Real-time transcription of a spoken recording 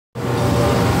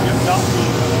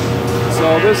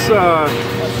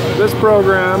this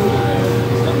program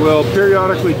will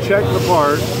periodically check the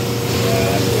part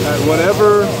at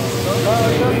whatever.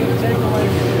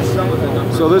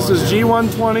 So this is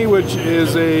G120, which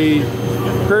is a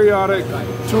periodic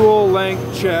tool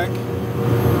length check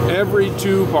every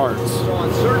 2 parts. So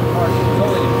on certain parts, it's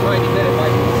only a tiny bit. It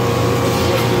might be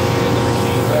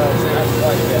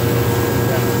quite a bit.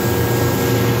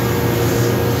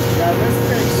 Yeah, this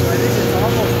takes, I think it's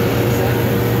almost 50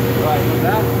 seconds. Right, with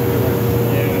that?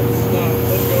 Yeah, it's not,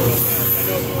 let's go with that. I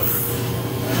know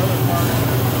doing another part of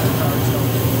the car, so.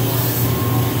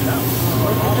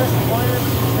 Was it just the wires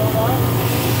showed up?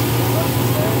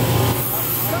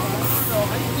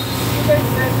 You guys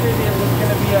said that it was going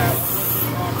to be a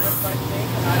rip, I think,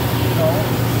 and I didn't know.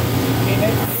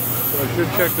 So I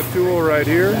should check the tool right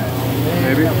here,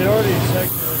 maybe. It already checked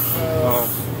it, Oh.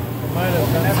 It might have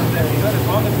been necessary. As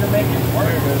long as you're making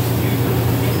parts, you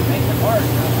need to make the parts,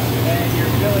 and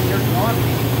you're filling your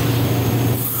quantity.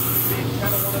 It's kind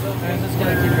of one of those things that's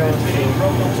going to keep going. If it ain't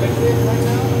broke, don't fix it right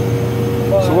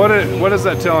now. So what is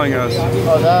that telling us?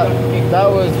 Oh, that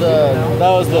was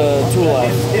the tool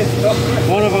life.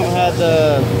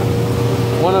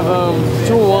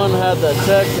 Tool 1 had the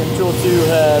check, and tool 2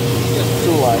 had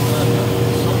tool life.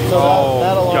 So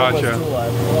that alone gotcha. was tool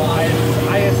life. Well,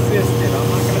 I assisted. I'm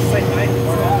not going to say I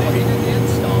did the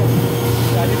install.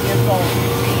 I did the install.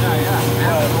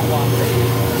 Yeah.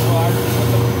 So I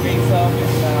put the base up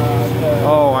and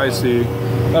Oh, I see.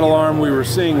 That alarm we were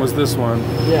seeing was this one.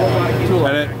 Yeah, tool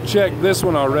life. And it checked this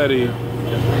one already.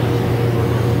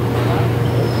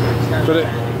 But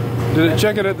did it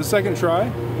check it at the second try?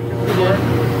 It did.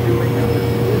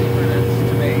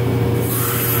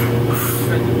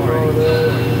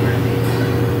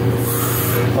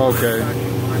 Okay.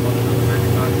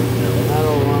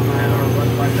 That'll run out.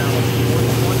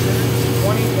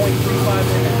 20.35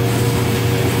 minutes.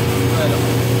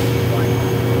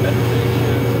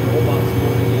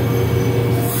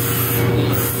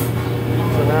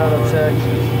 So now the check.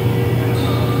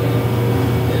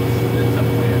 It's a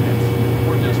plan.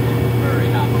 We're just very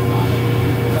happy about it.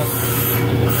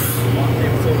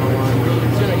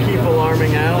 It's going to keep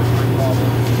alarming out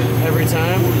every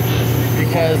time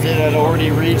because it had already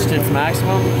reached its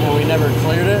maximum and we never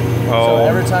cleared it. Oh. So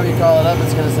every time you call it up,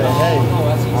 it's going to say, hey,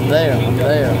 I'm there, I'm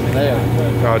there, I'm there.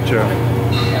 Gotcha.